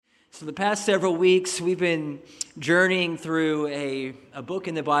For the past several weeks, we've been journeying through a book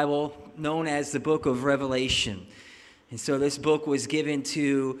in the Bible known as the book of Revelation. And so this book was given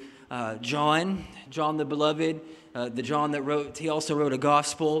to John the Beloved, the John that wrote, he also wrote a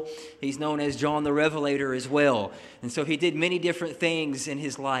gospel. He's known as John the Revelator as well. And so he did many different things in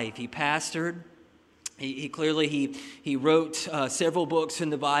his life. He pastored. He clearly wrote several books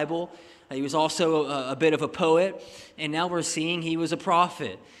in the Bible. He was also a bit of a poet. And now we're seeing he was a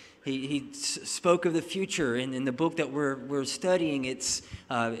prophet. He spoke of the future, and in the book that we're studying, it's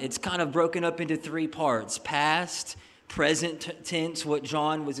kind of broken up into three parts: past, present tense, what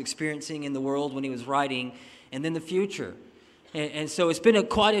John was experiencing in the world when he was writing, and then the future. And so it's been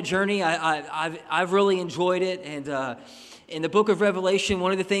quite a journey. I've really enjoyed it, and in the book of Revelation,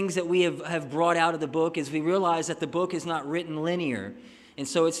 one of the things that we have brought out of the book is we realize that the book is not written linear, and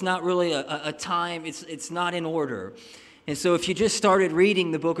so it's not really a time. It's not in order. And so if you just started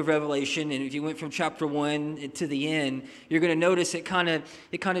reading the book of Revelation, and if you went from chapter 1 to the end, you're going to notice it kind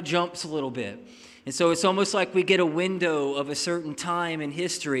of jumps a little bit. And so it's almost like we get a window of a certain time in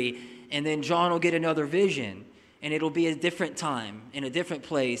history, and then John will get another vision, and it'll be a different time in a different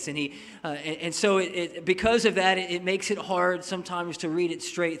place. And so because of that, it makes it hard sometimes to read it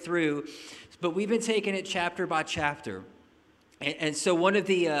straight through. But we've been taking it chapter by chapter. And so one of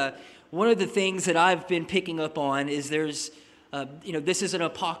the things that I've been picking up on is this is an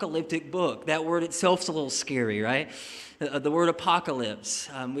apocalyptic book. That word itself's a little scary, right? The word apocalypse.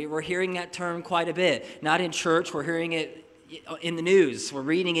 We're hearing that term quite a bit. Not in church, we're hearing it in the news. We're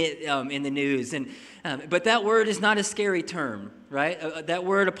reading it in the news. But that word is not a scary term, right? That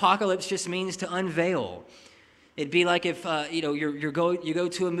word apocalypse just means to unveil. It'd be like if you go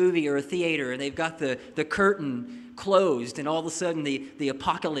to a movie or a theater and they've got the curtain closed, and all of a sudden the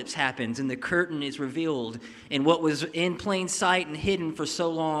apocalypse happens and the curtain is revealed, and what was in plain sight and hidden for so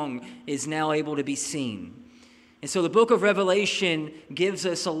long is now able to be seen. And so the book of Revelation gives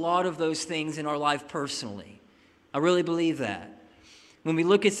us a lot of those things in our life personally. I really believe that. When we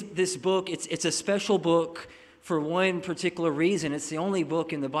look at this book, it's a special book for one particular reason. It's the only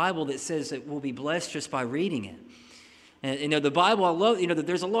book in the Bible that says that we'll be blessed just by reading it. And the Bible, I love,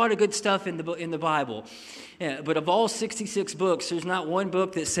 there's a lot of good stuff in the Bible. But of all 66 books, there's not one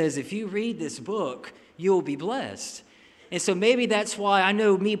book that says if you read this book, you'll be blessed. And so maybe that's why I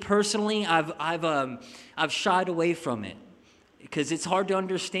know me personally, I've shied away from it because it's hard to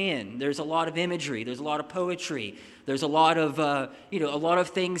understand. There's a lot of imagery. There's a lot of poetry. There's a lot of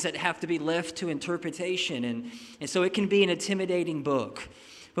things that have to be left to interpretation, and so it can be an intimidating book.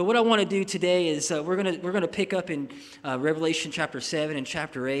 But what I want to do today is we're gonna pick up in Revelation chapter 7 and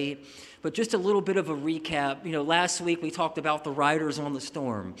chapter 8. But just a little bit of a recap. Last week we talked about the riders on the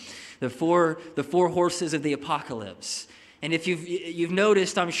storm, the four horses of the apocalypse. And if you've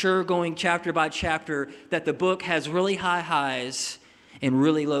noticed, I'm sure, going chapter by chapter, that the book has really high highs and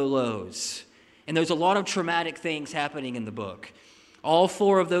really low lows. And there's a lot of traumatic things happening in the book. All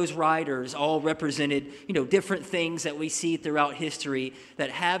four of those riders all represented, different things that we see throughout history that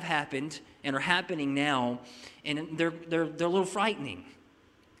have happened and are happening now, and they're a little frightening.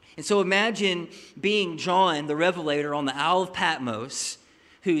 And so imagine being John the Revelator on the Isle of Patmos,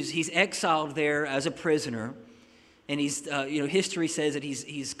 he's exiled there as a prisoner, and history says that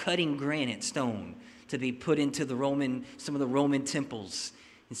he's cutting granite stone to be put into some of the Roman temples,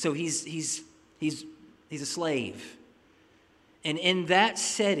 and so he's a slave. And in that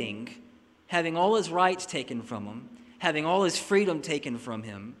setting, having all his rights taken from him, having all his freedom taken from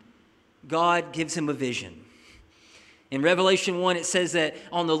him, God gives him a vision. In Revelation 1, it says that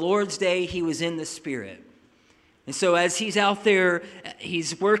on the Lord's day, he was in the Spirit. And so as he's out there,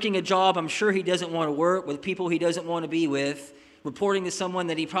 he's working a job I'm sure he doesn't want to work, with people he doesn't want to be with, reporting to someone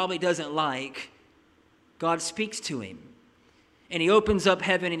that he probably doesn't like. God speaks to him. And he opens up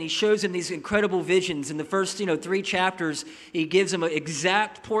heaven and he shows him these incredible visions. In the first, 3 chapters, he gives him an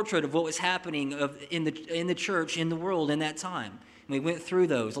exact portrait of what was happening in the church, in the world in that time. And we went through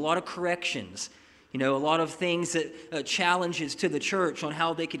those. A lot of corrections, a lot of things that challenges to the church on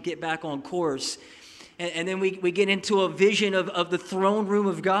how they could get back on course. And then we get into a vision of the throne room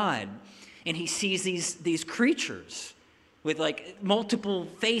of God. And he sees these creatures with like multiple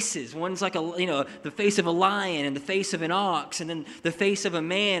faces. One's like the face of a lion and the face of an ox and then the face of a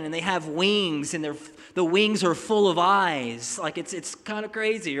man, and they have wings, and the wings are full of eyes. Like it's kind of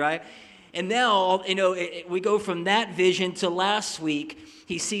crazy, right? And now, we go from that vision to last week.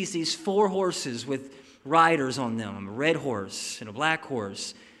 He sees these 4 horses with riders on them, a red horse and a black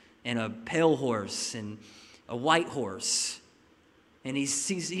horse and a pale horse and a white horse. And he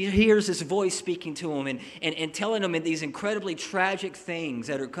hears this voice speaking to him and telling him these incredibly tragic things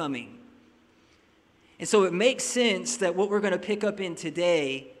that are coming. And so it makes sense that what we're going to pick up in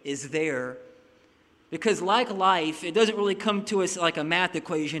today is there. Because like life, it doesn't really come to us like a math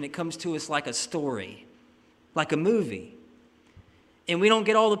equation. It comes to us like a story, like a movie. And we don't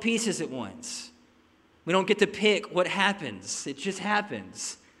get all the pieces at once. We don't get to pick what happens. It just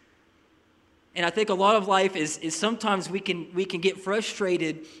happens. And I think a lot of life is sometimes we can get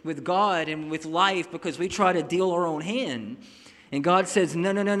frustrated with God and with life because we try to deal our own hand. And God says,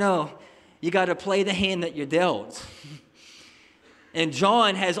 no. You got to play the hand that you're dealt. And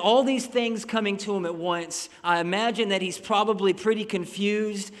John has all these things coming to him at once. I imagine that he's probably pretty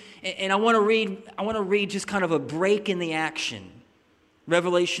confused. And I want to read just kind of a break in the action.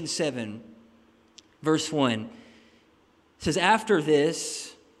 Revelation 7, verse 1. It says, after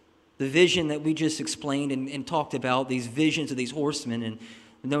this, the vision that we just explained and talked about, these visions of these horsemen, and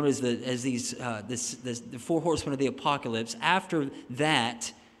known as the four horsemen of the apocalypse. After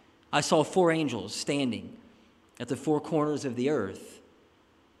that, I saw four angels standing at the four corners of the earth,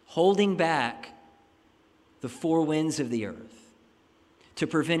 holding back the four winds of the earth to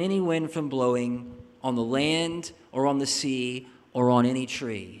prevent any wind from blowing on the land or on the sea or on any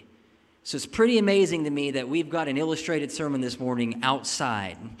tree. So it's pretty amazing to me that we've got an illustrated sermon this morning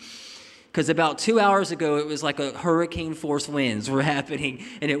outside. Because about 2 hours ago, it was like a hurricane-force winds were happening,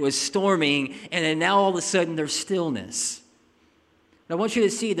 and it was storming, and then now all of a sudden there's stillness. And I want you to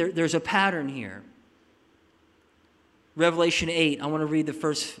see there's a pattern here. Revelation 8, I want to read the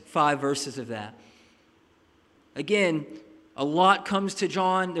first 5 verses of that. Again, a lot comes to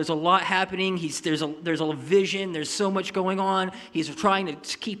John. There's a lot happening. There's a vision. There's so much going on. He's trying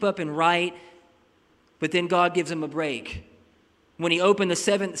to keep up and write, but then God gives him a break. When he opened the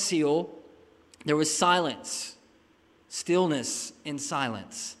 7th seal, there was silence, stillness and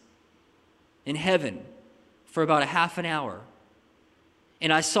silence in heaven for about a half an hour.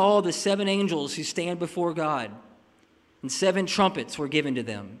 And I saw the 7 angels who stand before God, and 7 trumpets were given to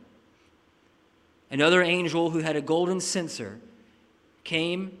them. Another angel who had a golden censer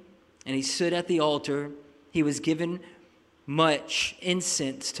came, and he stood at the altar. He was given much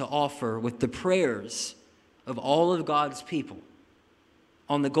incense to offer with the prayers of all of God's people.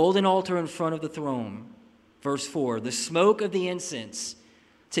 On the golden altar in front of the throne, verse 4, the smoke of the incense,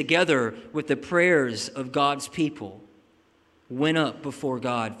 together with the prayers of God's people, went up before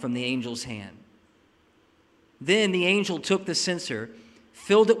God from the angel's hand. Then the angel took the censer,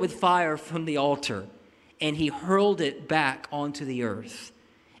 filled it with fire from the altar, and he hurled it back onto the earth.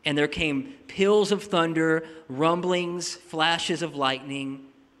 And there came peals of thunder, rumblings, flashes of lightning,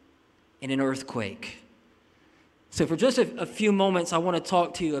 and an earthquake. So for just a few moments, I want to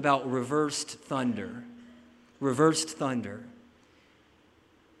talk to you about reversed thunder. Reversed thunder.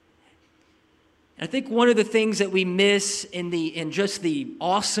 I think one of the things that we miss in just the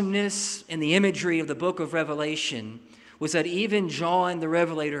awesomeness and the imagery of the book of Revelation was that even John the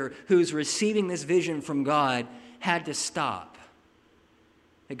Revelator, who's receiving this vision from God, had to stop.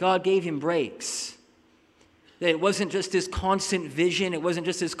 That God gave him breaks. That it wasn't just this constant vision. It wasn't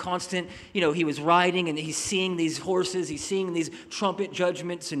just this constant, he was riding and he's seeing these horses. He's seeing these trumpet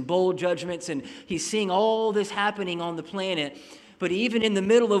judgments and bowl judgments. And he's seeing all this happening on the planet. But even in the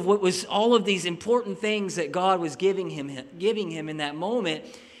middle of what was all of these important things that God was giving him in that moment,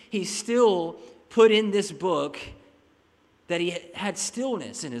 he still put in this book that he had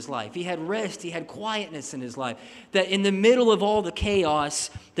stillness in his life. He had rest. He had quietness in his life. That in the middle of all the chaos,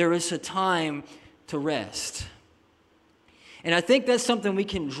 there is a time to rest. And I think that's something we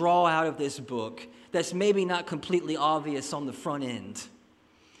can draw out of this book that's maybe not completely obvious on the front end.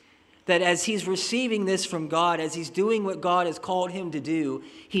 That as he's receiving this from God, as he's doing what God has called him to do,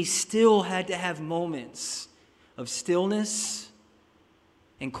 he still had to have moments of stillness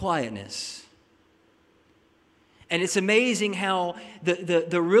and quietness. And it's amazing how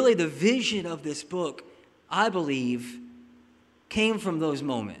the vision of this book, I believe, came from those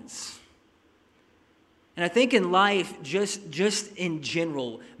moments. And I think in life, just in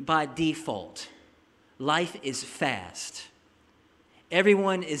general, by default, life is fast.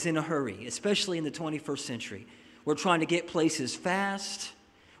 Everyone is in a hurry, especially in the 21st century. We're trying to get places fast.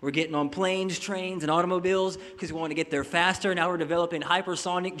 We're getting on planes, trains, and automobiles because we want to get there faster. Now we're developing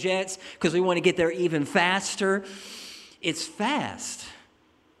hypersonic jets because we want to get there even faster. It's fast.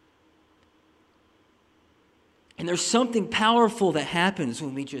 And there's something powerful that happens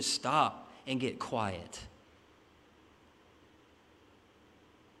when we just stop and get quiet.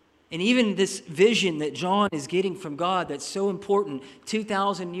 And even this vision that John is getting from God that's so important,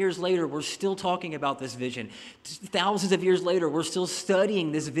 2,000 years later, we're still talking about this vision. Thousands of years later, we're still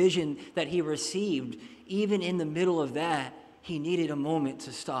studying this vision that he received. Even in the middle of that, he needed a moment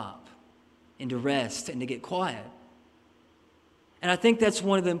to stop and to rest and to get quiet. And I think that's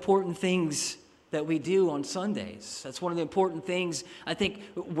one of the important things that we do on Sundays. That's one of the important things. I think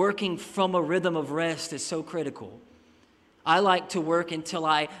working from a rhythm of rest is so critical. I like to work until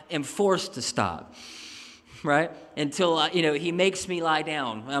I am forced to stop, right? Until he makes me lie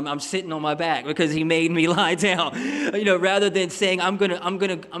down. I'm sitting on my back because he made me lie down. Rather than saying I'm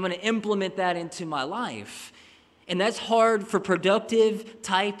gonna implement that into my life, and that's hard for productive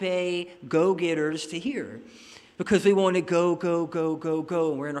Type A go-getters to hear, because we want to go,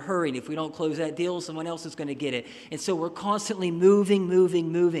 and we're in a hurry. And if we don't close that deal, someone else is going to get it. And so we're constantly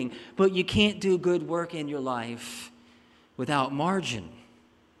moving. But you can't do good work in your life without margin.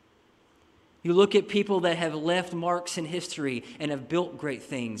 You look at people that have left marks in history and have built great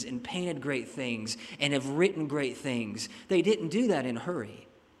things and painted great things and have written great things. They didn't do that in a hurry.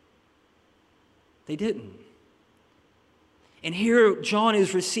 They didn't. And here John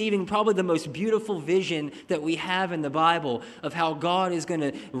is receiving probably the most beautiful vision that we have in the Bible of how God is going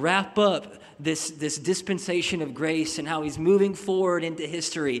to wrap up this dispensation of grace and how he's moving forward into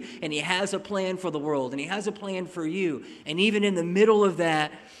history. And he has a plan for the world and he has a plan for you. And even in the middle of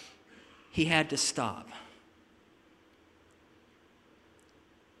that, he had to stop.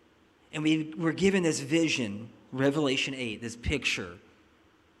 And we're given this vision, Revelation 8, this picture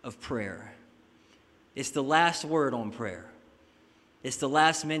of prayer. It's the last word on prayer. It's the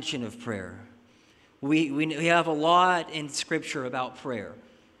last mention of prayer. We have a lot in Scripture about prayer.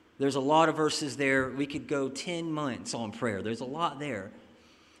 There's a lot of verses there. We could go 10 months on prayer. There's a lot there.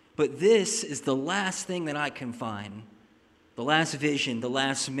 But this is the last thing that I can find. The last vision, the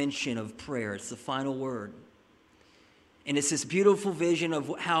last mention of prayer. It's the final word. And it's this beautiful vision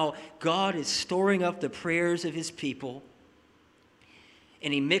of how God is storing up the prayers of his people.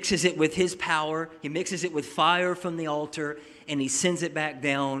 And he mixes it with his power. He mixes it with fire from the altar. And he sends it back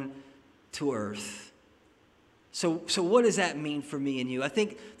down to earth. So what does that mean for me and you? I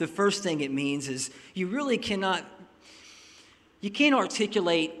think the first thing it means is you can't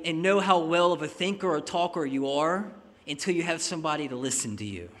articulate and know how well of a thinker or talker you are until you have somebody to listen to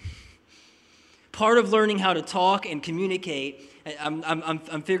you. Part of learning how to talk and communicate,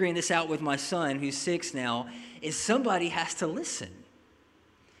 I'm figuring this out with my son, who's 6 now, is somebody has to listen.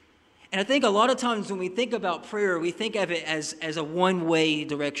 And I think a lot of times when we think about prayer, we think of it as a one-way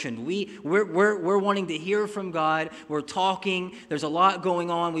direction. We're wanting to hear from God. We're talking. There's a lot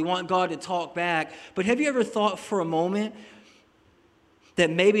going on. We want God to talk back. But have you ever thought for a moment that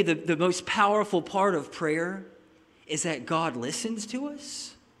maybe the most powerful part of prayer is that God listens to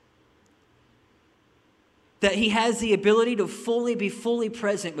us? That he has the ability to be fully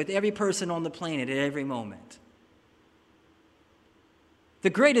present with every person on the planet at every moment. The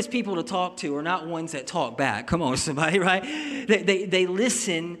greatest people to talk to are not ones that talk back. Come on, somebody, right? They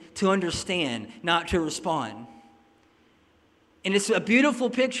listen to understand, not to respond. And it's a beautiful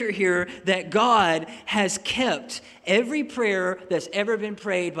picture here that God has kept every prayer that's ever been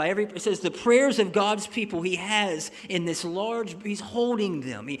prayed by it says the prayers of God's people he has in this he's holding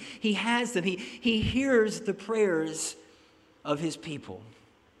them. He has them. He hears the prayers of his people.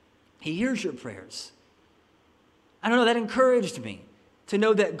 He hears your prayers. I don't know, that encouraged me to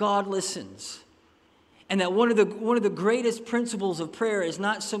know that God listens. And that one of the greatest principles of prayer is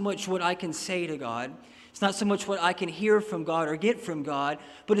not so much what I can say to God. It's not so much what I can hear from God or get from God,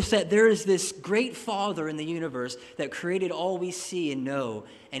 but it's that there is this great Father in the universe that created all we see and know,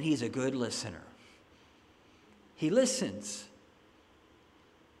 and he's a good listener. He listens.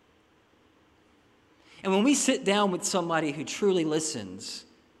 And when we sit down with somebody who truly listens,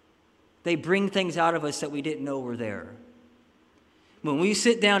 they bring things out of us that we didn't know were there. When we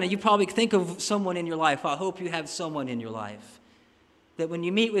sit down, and you probably think of someone in your life, I hope you have someone in your life, that when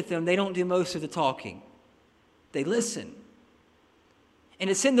you meet with them, they don't do most of the talking. They listen. And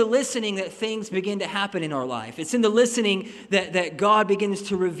it's in the listening that things begin to happen in our life. It's in the listening that God begins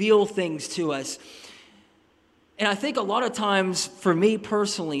to reveal things to us. And I think a lot of times, for me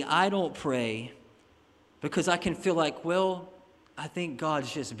personally, I don't pray because I can feel like, well, I think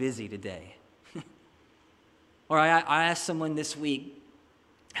God's just busy today. Or I asked someone this week,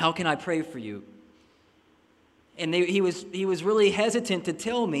 how can I pray for you? And he was really hesitant to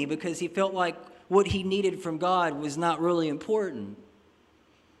tell me because he felt like what he needed from God was not really important.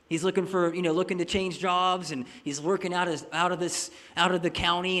 He's looking for, looking to change jobs, and he's working out of the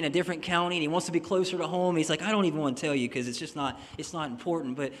county in a different county, and he wants to be closer to home. He's like, I don't even want to tell you because it's not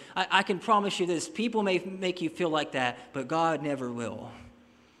important. But I can promise you this: people may make you feel like that, but God never will.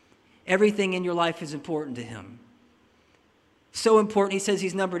 Everything in your life is important to him. So important, he says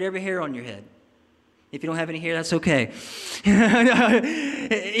he's numbered every hair on your head. If you don't have any hair, that's okay.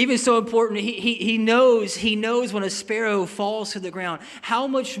 Even so important, he knows when a sparrow falls to the ground. How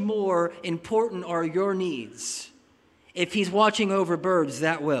much more important are your needs if he's watching over birds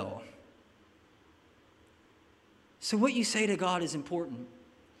that well? So what you say to God is important,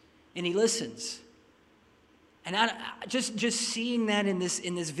 and he listens. And just seeing that in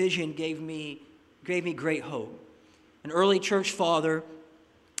this vision gave me great hope. An early church father,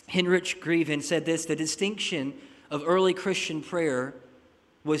 Heinrich Greven, said this: the distinction of early Christian prayer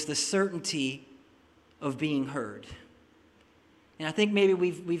was the certainty of being heard. And I think maybe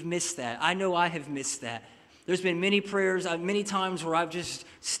we've missed that. I know I have missed that. There's been many prayers, many times where I've just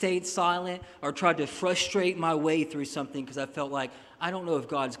stayed silent or tried to frustrate my way through something because I felt like, I don't know if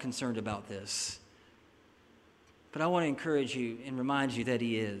God's concerned about this. But I want to encourage you and remind you that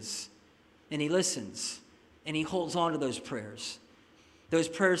he is. And he listens. And he holds on to those prayers. Those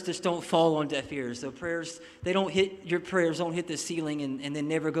prayers just don't fall on deaf ears. Your prayers don't hit the ceiling and then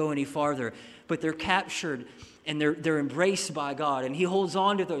never go any farther. But they're captured and they're embraced by God. And he holds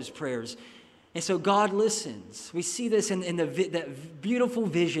on to those prayers. And so God listens. We see this in that beautiful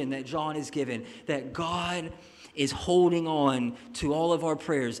vision that John is given, that God is holding on to all of our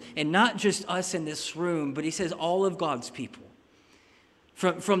prayers. And not just us in this room, but he says all of God's people.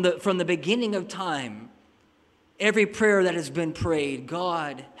 From the beginning of time, every prayer that has been prayed,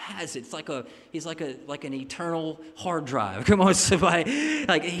 God has it. He's like an eternal hard drive. Come on, somebody.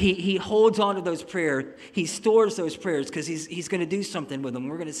 Like he holds on to those prayers. He stores those prayers because he's going to do something with them.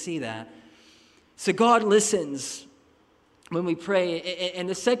 We're going to see that. So God listens when we pray. And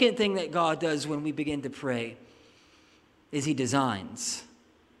the second thing that God does when we begin to pray is he designs.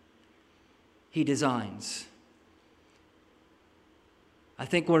 He designs. I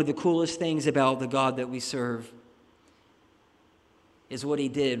think one of the coolest things about the God that we serve is what he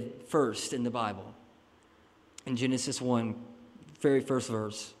did first in the Bible. In Genesis 1, very first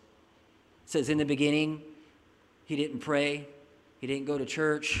verse. It says, in the beginning, he didn't pray. He didn't go to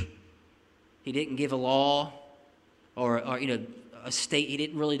church. He didn't give a law or a state. He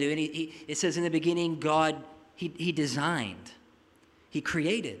didn't really do any. It says in the beginning, God, he designed. He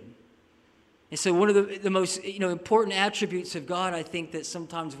created. And so one of the most important attributes of God, I think, that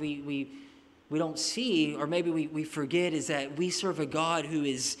sometimes we don't see, or maybe we forget, is that we serve a God who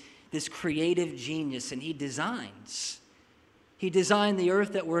is this creative genius, and he designs. He designed the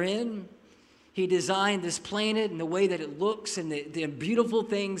earth that we're in. He designed this planet and the way that it looks and the beautiful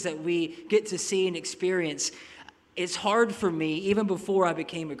things that we get to see and experience. It's hard for me, even before I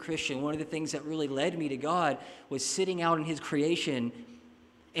became a Christian, one of the things that really led me to God was sitting out in his creation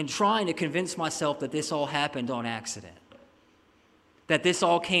and trying to convince myself that this all happened on accident. That this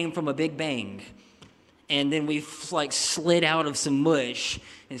all came from a big bang. And then we slid out of some mush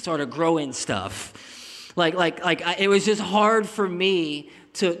and started growing stuff. It was just hard for me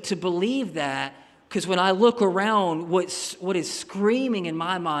to believe that, because when I look around, what is screaming in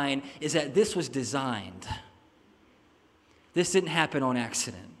my mind is that this was designed. This didn't happen on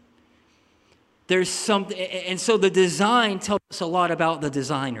accident. There's something, and so the design tells us a lot about the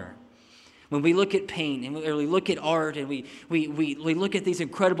designer. When we look at paint and we look at art and we look at these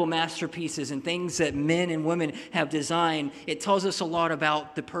incredible masterpieces and things that men and women have designed, it tells us a lot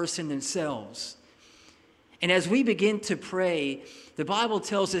about the person themselves. And as we begin to pray, the Bible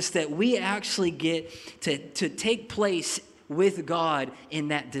tells us that we actually get to take place with God in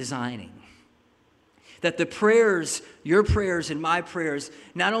that designing. That the prayers, your prayers and my prayers,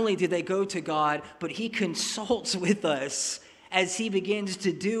 not only do they go to God, but he consults with us as he begins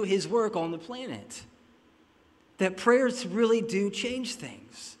to do his work on the planet. That prayers really do change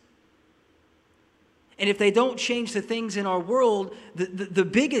things. And if they don't change the things in our world, the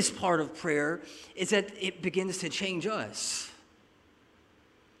biggest part of prayer is that it begins to change us.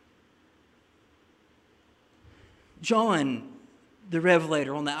 John, the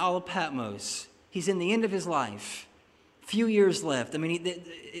Revelator, on the Isle of Patmos, he's in the end of his life. Few years left. I mean,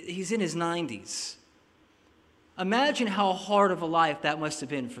 he's in his 90s. Imagine how hard of a life that must have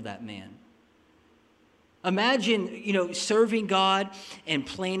been for that man. Imagine, serving God and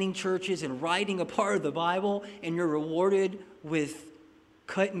planning churches and writing a part of the Bible, and you're rewarded with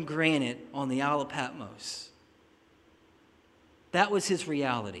cutting granite on the Isle of Patmos. That was his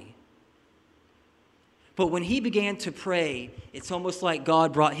reality. But when he began to pray, it's almost like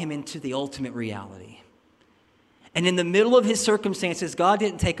God brought him into the ultimate reality. And in the middle of his circumstances, God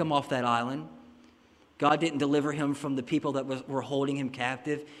didn't take him off that island. God didn't deliver him from the people that were holding him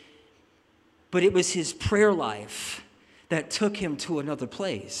captive. But it was his prayer life that took him to another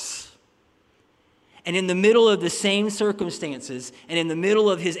place. And in the middle of the same circumstances, and in the middle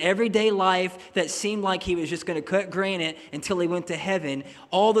of his everyday life that seemed like he was just going to cut granite until he went to heaven,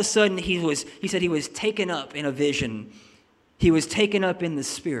 all of a sudden he said he was taken up in a vision. He was taken up in the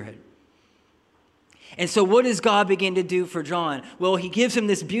Spirit. And so what does God begin to do for John? Well, he gives him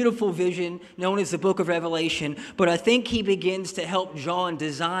this beautiful vision known as the book of Revelation, but I think he begins to help John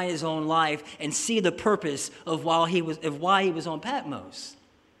design his own life and see the purpose of why he was on Patmos.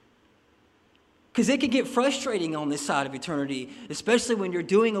 Because it can get frustrating on this side of eternity, especially when you're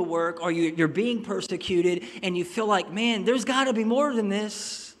doing a work or you're being persecuted and you feel like, man, there's got to be more than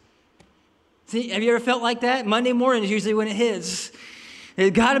this. See, have you ever felt like that? Monday morning is usually when it hits.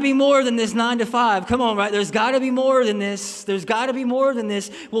 There's got to be more than this 9 to 5. Come on, right? There's got to be more than this. There's got to be more than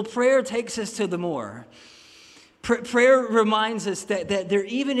this. Well, prayer takes us to the more. Prayer reminds us that they're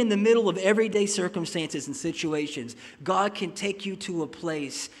even in the middle of everyday circumstances and situations, God can take you to a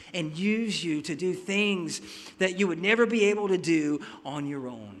place and use you to do things that you would never be able to do on your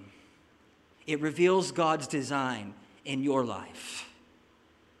own. It reveals God's design in your life.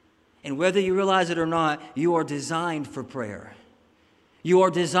 And whether you realize it or not, you are designed for prayer. You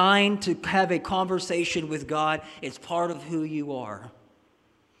are designed to have a conversation with God. It's part of who you are.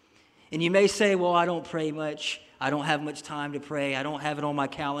 And you may say, well, I don't pray much. I don't have much time to pray. I don't have it on my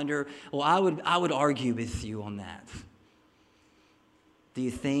calendar. Well, I would argue with you on that. Do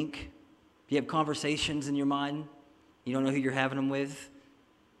you think? Do you have conversations in your mind? You don't know who you're having them with?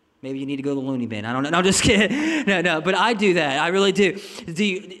 Maybe you need to go to the loony bin. I don't know. No, I'm just kidding. No, but I do that. I really do.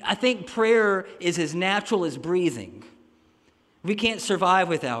 I think prayer is as natural as breathing. We can't survive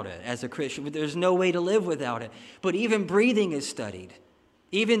without it as a Christian. There's no way to live without it. But even breathing is studied.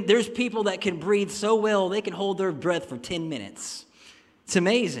 Even there's people that can breathe so well, they can hold their breath for 10 minutes. It's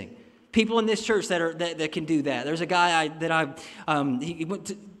amazing. People in this church that can do that. There's a guy he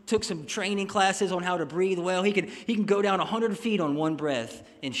took some training classes on how to breathe well. He can go down 100 feet on one breath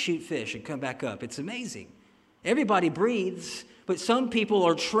and shoot fish and come back up. It's amazing. Everybody breathes, but some people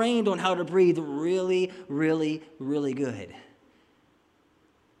are trained on how to breathe really, really, really good.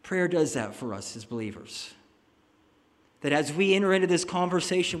 Prayer does that for us as believers. That as we enter into this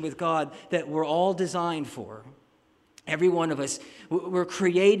conversation with God that we're all designed for, every one of us, we're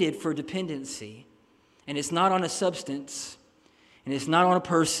created for dependency. And it's not on a substance, and it's not on a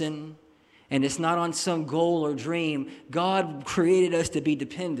person, and it's not on some goal or dream. God created us to be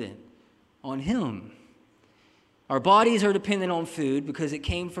dependent on Him. Our bodies are dependent on food because it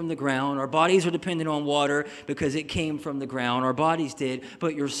came from the ground. Our bodies are dependent on water because it came from the ground. Our bodies did.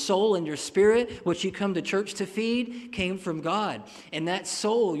 But your soul and your spirit, which you come to church to feed, came from God. And that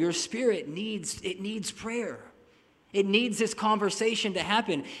soul, your spirit, needs prayer. It needs this conversation to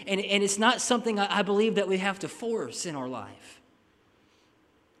happen. And it's not something I believe that we have to force in our life.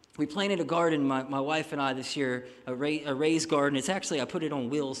 We planted a garden, my wife and I, this year, a raised garden. It's actually, I put it on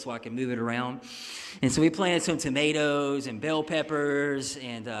wheels so I can move it around. And so we planted some tomatoes and bell peppers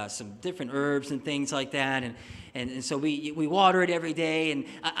and some different herbs and things like that. And so we water it every day. And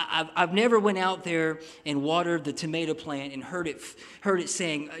I've never went out there and watered the tomato plant and heard it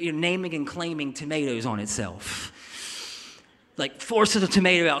saying, naming and claiming tomatoes on itself. Like, forces a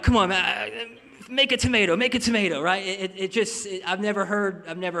tomato out. Come on, man. Make a tomato, right? I've never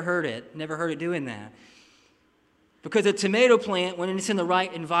heard it doing that. Because a tomato plant, when it's in the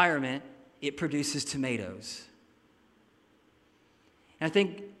right environment, it produces tomatoes. And I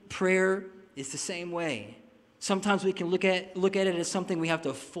think prayer is the same way. Sometimes we can look at it as something we have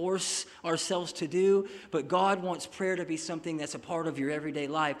to force ourselves to do, but God wants prayer to be something that's a part of your everyday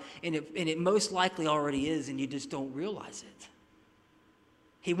life, and it most likely already is, and you just don't realize it.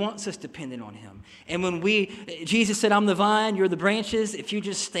 He wants us dependent on Him. And when Jesus said, I'm the vine, you're the branches. If you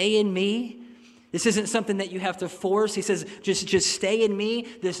just stay in me, this isn't something that you have to force. He says, just stay in me.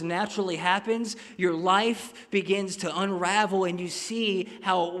 This naturally happens. Your life begins to unravel, and you see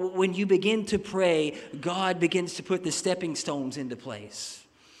how when you begin to pray, God begins to put the stepping stones into place.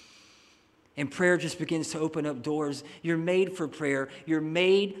 And prayer just begins to open up doors. You're made for prayer. You're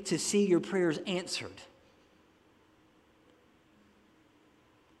made to see your prayers answered.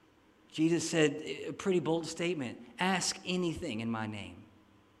 Jesus said a pretty bold statement, ask anything in my name,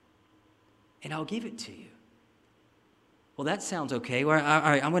 and I'll give it to you. Well, that sounds okay. All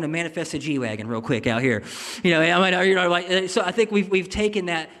right, I'm going to manifest a G-Wagon real quick out here. So I think we've taken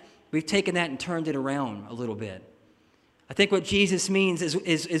that We've taken that and turned it around a little bit. I think what Jesus means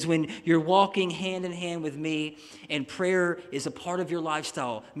is when you're walking hand in hand with me and prayer is a part of your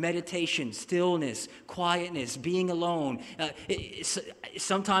lifestyle, meditation, stillness, quietness, being alone.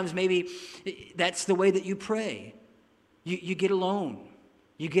 Sometimes maybe that's the way that you pray. You get alone.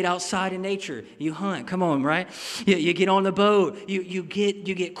 You get outside in nature. You hunt. Come on, right? You get on the boat. You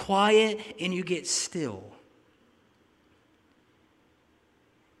get quiet and you get still.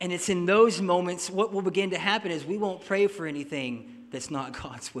 And it's in those moments, what will begin to happen is we won't pray for anything that's not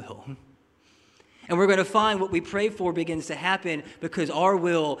God's will. And we're going to find what we pray for begins to happen because our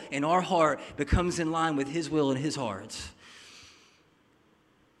will and our heart becomes in line with His will and His heart.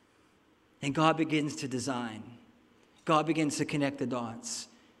 And God begins to design. God begins to connect the dots.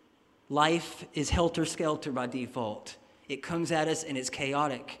 Life is helter-skelter by default. It comes at us and it's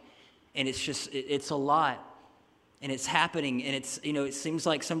chaotic. And it's a lot. And it's happening, and it seems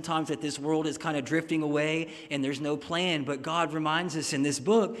like sometimes that this world is kind of drifting away and there's no plan. But God reminds us in this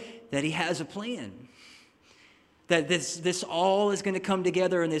book that He has a plan. That this all is going to come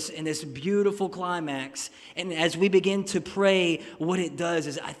together in this beautiful climax. And as we begin to pray, what it does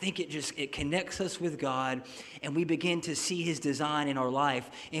is I think it connects us with God, and we begin to see His design in our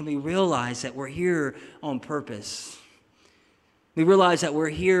life, and we realize that we're here on purpose. We realize that we're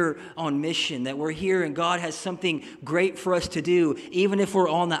here on mission, that we're here and God has something great for us to do, even if we're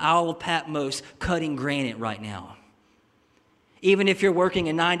on the Isle of Patmos cutting granite right now. Even if you're working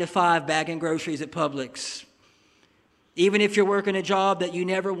a 9-to-5 bagging groceries at Publix. Even if you're working a job that you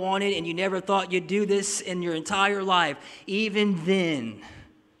never wanted and you never thought you'd do this in your entire life. Even then,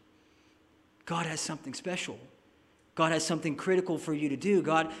 God has something special. God has something critical for you to do.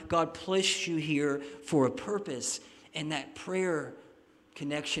 God placed you here for a purpose. And that prayer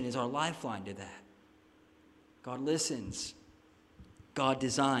connection is our lifeline to that. God listens. God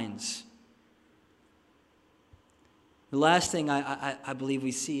designs. The last thing I believe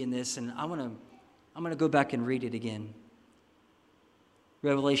we see in this, and I'm gonna go back and read it again.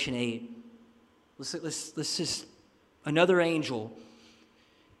 Revelation 8. Let's just another angel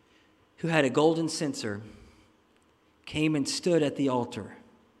who had a golden censer came and stood at the altar.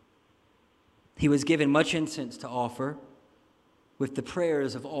 He was given much incense to offer with the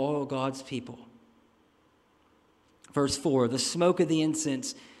prayers of all God's people. Verse 4, the smoke of the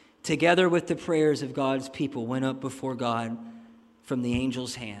incense, together with the prayers of God's people, went up before God from the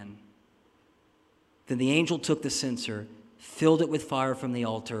angel's hand. Then the angel took the censer, filled it with fire from the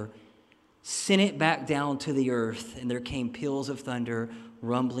altar, sent it back down to the earth, and there came peals of thunder,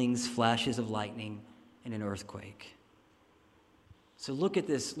 rumblings, flashes of lightning, and an earthquake. So look at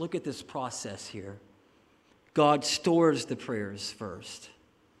this process here. God stores the prayers first.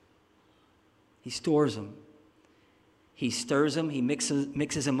 He stores them. He stirs them. He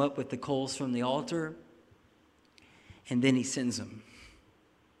mixes them up with the coals from the altar. And then He sends them.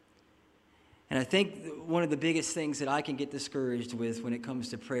 And I think one of the biggest things that I can get discouraged with when it comes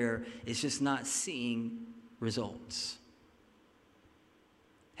to prayer is just not seeing results.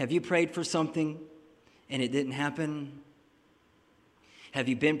 Have you prayed for something and it didn't happen? Have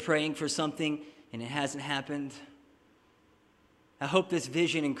you been praying for something and it hasn't happened? I hope this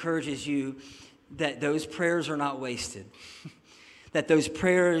vision encourages you that those prayers are not wasted, that those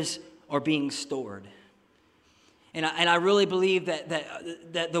prayers are being stored. And I really believe that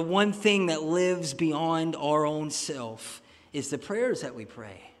the one thing that lives beyond our own self is the prayers that we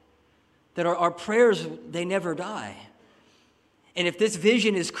pray. That our prayers, they never die. And if this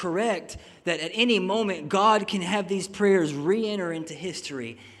vision is correct, that at any moment God can have these prayers re-enter into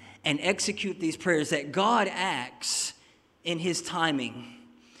history and execute these prayers, that God acts in His timing.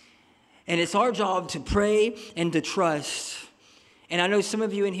 And it's our job to pray and to trust. And I know some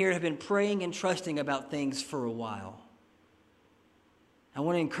of you in here have been praying and trusting about things for a while. I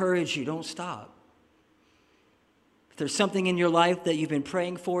want to encourage you, don't stop. If there's something in your life that you've been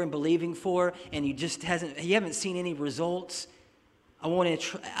praying for and believing for and you haven't seen any results, I want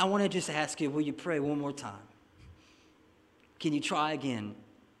to just ask you, will you pray one more time? Can you try again?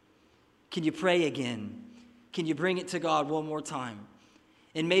 Can you pray again? Can you bring it to God one more time?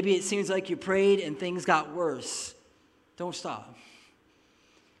 And maybe it seems like you prayed and things got worse. Don't stop.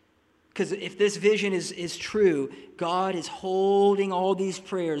 Because if this vision is true, God is holding all these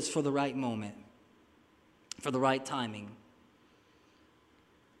prayers for the right moment, for the right timing.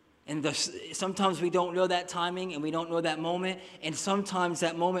 And sometimes we don't know that timing and we don't know that moment. And sometimes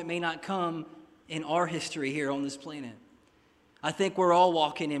that moment may not come in our history here on this planet. I think we're all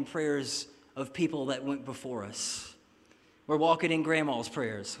walking in prayers of people that went before us. We're walking in grandma's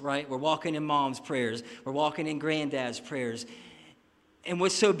prayers, right? We're walking in mom's prayers. We're walking in granddad's prayers. And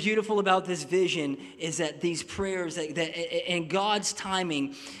what's so beautiful about this vision is that these prayers, that in God's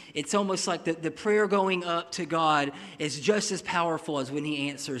timing, it's almost like the prayer going up to God is just as powerful as when he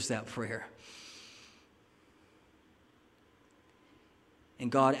answers that prayer.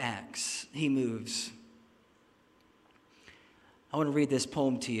 And God acts. He moves. I want to read this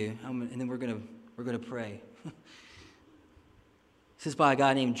poem to you, and then we're gonna pray. This is by a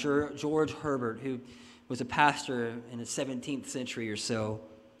guy named George Herbert, who was a pastor in the 17th century or so.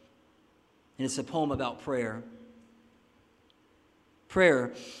 And it's a poem about prayer.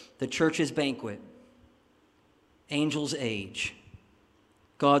 Prayer, the church's banquet, angel's age,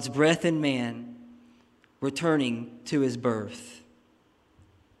 God's breath in man, returning to his birth.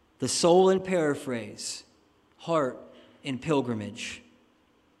 The soul in paraphrase, heart in pilgrimage.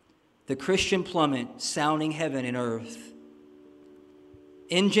 The Christian plummet sounding heaven and earth.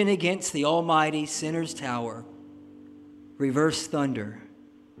 Engine against the almighty sinner's tower. Reverse thunder.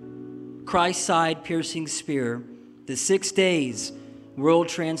 Christ's side piercing spear. The 6 days world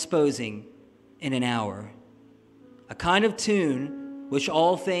transposing in an hour. A kind of tune which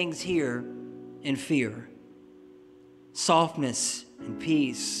all things hear and fear. Softness and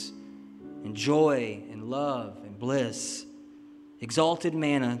peace and joy and love and bliss. Exalted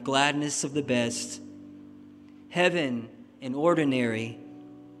manna, gladness of the best. Heaven and ordinary,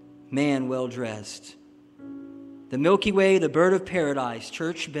 man well dressed. The Milky Way, the bird of paradise,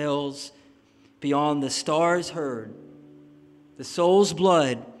 church bells, beyond the stars heard. The soul's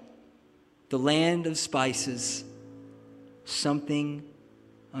blood, the land of spices, something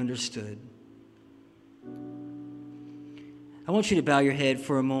understood. I want you to bow your head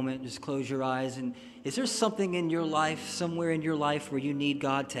for a moment, just close your eyes. And is there something in your life, somewhere in your life, where you need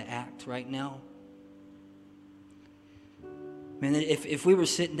God to act right now? Man, if we were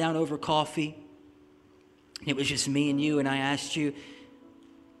sitting down over coffee, and it was just me and you, and I asked you,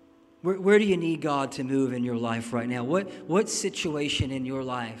 where do you need God to move in your life right now? What situation in your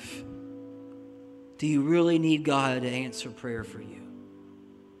life do you really need God to answer prayer for you?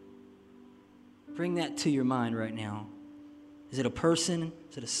 Bring that to your mind right now. Is it a person?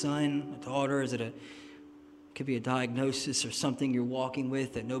 Is it a son, a daughter? It could be a diagnosis or something you're walking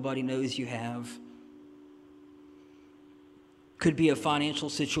with that nobody knows you have. Could be a financial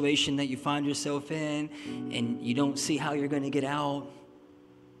situation that you find yourself in and you don't see how you're going to get out.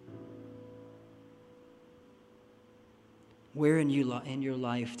 Where in your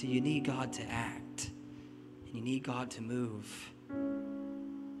life do you need God to act? And you need God to move?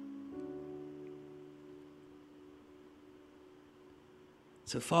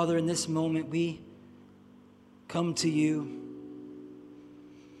 So, Father, in this moment, we come to you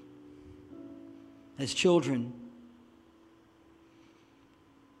as children.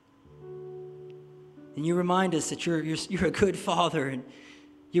 And you remind us that you're a good father, and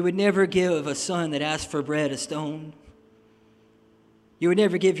you would never give a son that asked for bread a stone. You would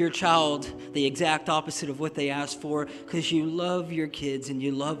never give your child the exact opposite of what they asked for, because you love your kids and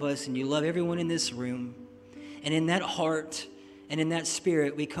you love us and you love everyone in this room. And in that heart and in that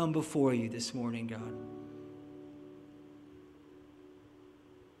spirit, we come before you this morning, God.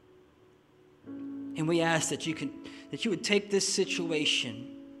 And we ask that you would take this situation,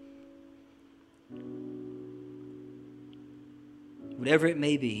 whatever it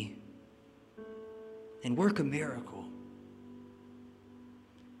may be, and work a miracle.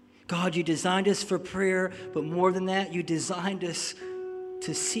 God, you designed us for prayer, but more than that, you designed us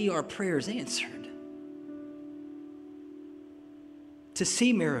to see our prayers answered, to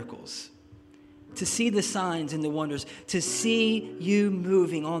see miracles, to see the signs and the wonders, to see you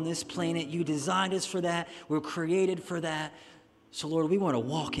moving on this planet. You designed us for that. We're created for that. So, Lord, we want to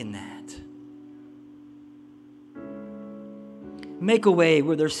walk in that. Make a way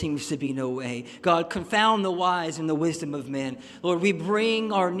where there seems to be no way. God, confound the wise in the wisdom of men. Lord, we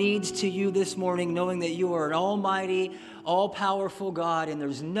bring our needs to you this morning, knowing that you are an almighty, all-powerful God, and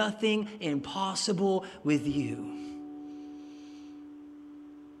there's nothing impossible with you.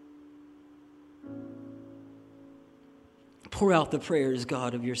 Pour out the prayers,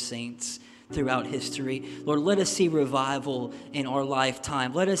 God, of your saints throughout history. Lord, let us see revival in our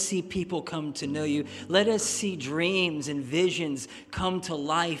lifetime. Let us see people come to know you. Let us see dreams and visions come to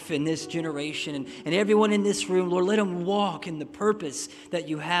life in this generation. And everyone in this room, Lord, let them walk in the purpose that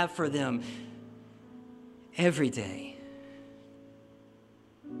you have for them every day.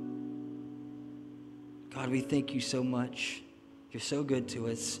 God, we thank you so much. You're so good to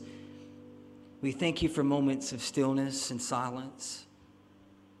us. We thank you for moments of stillness and silence.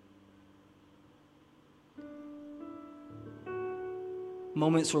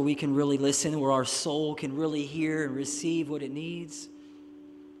 Moments where we can really listen, where our soul can really hear and receive what it needs.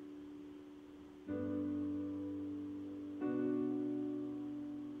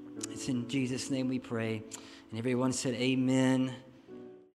 It's in Jesus' name we pray. And everyone said, amen.